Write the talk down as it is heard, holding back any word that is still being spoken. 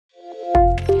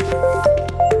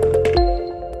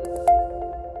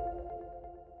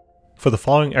For the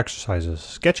following exercises,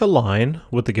 sketch a line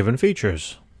with the given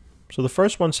features. So the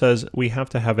first one says we have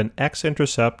to have an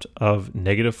X-intercept of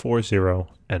 -4, 0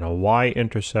 and a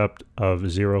Y-intercept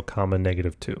of 0,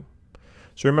 -2.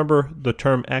 So remember the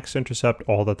term X-intercept,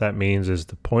 all that means is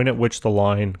the point at which the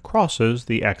line crosses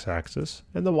the X-axis,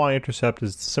 and the Y-intercept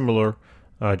is similar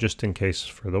just in case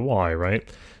for the Y, right?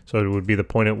 So it would be the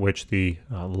point at which the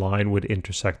line would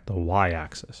intersect the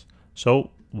Y-axis. So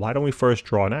why don't we first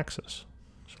draw an axis?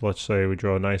 So let's say we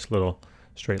draw a nice little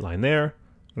straight line there.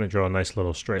 I'm going to draw a nice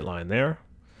little straight line there.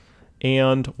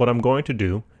 And what I'm going to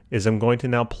do is I'm going to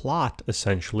now plot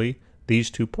essentially these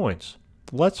 2 points.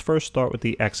 Let's first start with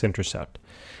the X-intercept.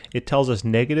 It tells us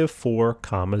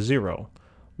 -4, 0.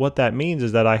 What that means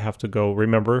is that I have to go,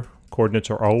 remember, coordinates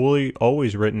are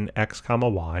always written X,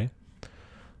 Y.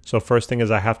 So first thing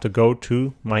is I have to go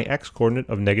to my X coordinate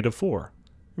of -4.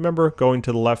 Remember, going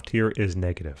to the left here is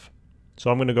negative. So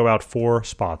I'm going to go out 4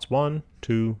 spots. 1,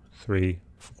 2, 3,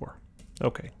 4.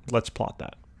 Okay, let's plot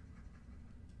that.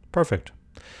 Perfect.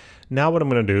 Now what I'm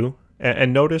going to do,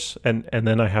 and notice, and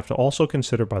then I have to also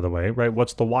consider, by the way, right,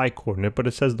 what's the Y coordinate, but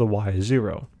it says the Y is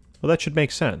 0. Well, that should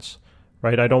make sense,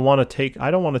 right? I don't want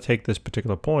to take this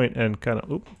particular point and kind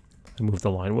of, move the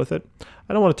line with it.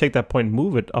 I don't want to take that point and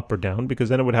move it up or down, because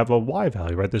then it would have a Y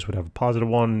value, right? This would have a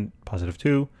 +1,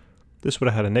 +2. This would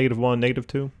have had a -1,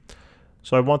 -2.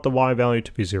 So I want the Y value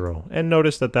to be 0. And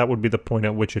notice that that would be the point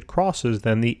at which it crosses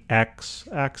then the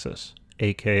X-axis,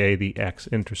 aka the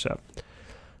X-intercept.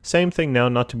 Same thing now,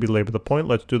 not to belabor the point,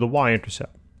 let's do the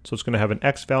Y-intercept. So it's going to have an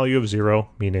X value of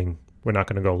 0, meaning we're not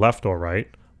going to go left or right,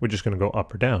 we're just going to go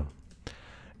up or down.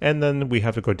 And then we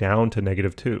have to go down to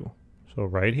 -2, so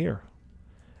right here.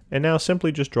 And now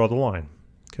simply just draw the line,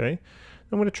 okay?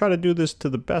 I'm going to try to do this to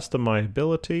the best of my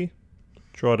ability.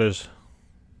 Draw it as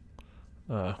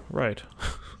right.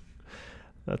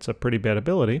 That's a pretty bad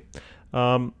ability.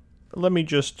 Let me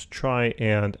just try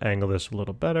and angle this a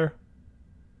little better.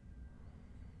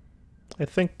 I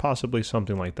think possibly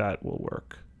something like that will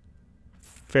work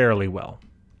fairly well.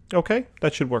 Okay,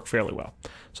 that should work fairly well.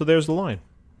 So there's the line,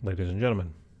 ladies and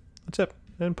gentlemen. That's it.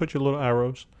 And put your little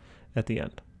arrows at the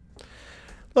end.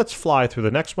 Let's fly through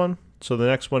the next one. So the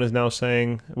next one is now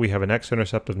saying we have an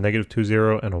X-intercept of -2,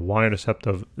 0 and a Y-intercept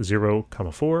of 0,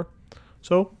 4.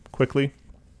 So quickly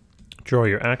draw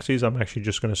your axes. I'm actually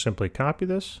just going to simply copy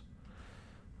this.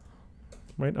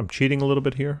 Right, I'm cheating a little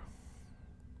bit here.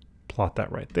 Plot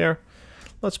that right there.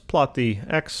 Let's plot the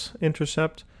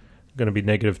X-intercept. Going to be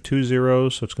 -2, 0,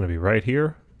 so it's going to be right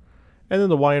here. And then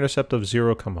the Y-intercept of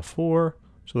 0, 4.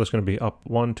 So that's going to be up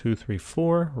 1, 2, 3,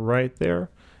 4 right there.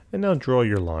 And now draw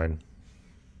your line.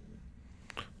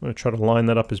 I'm going to try to line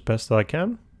that up as best that I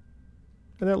can.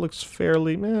 And that looks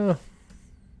fairly, that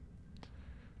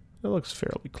looks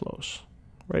fairly close,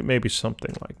 right? Maybe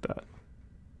something like that.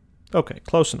 Okay,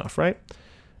 close enough, right?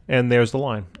 And there's the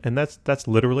line. And that's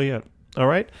literally it. All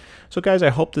right? So guys, I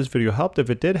hope this video helped. If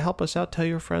it did, help us out. Tell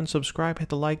your friends, subscribe, hit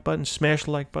the like button, smash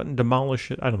the like button,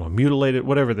 demolish it, I don't know, mutilate it,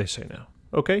 whatever they say now.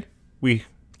 Okay? We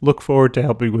look forward to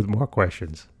helping with more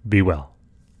questions. Be well.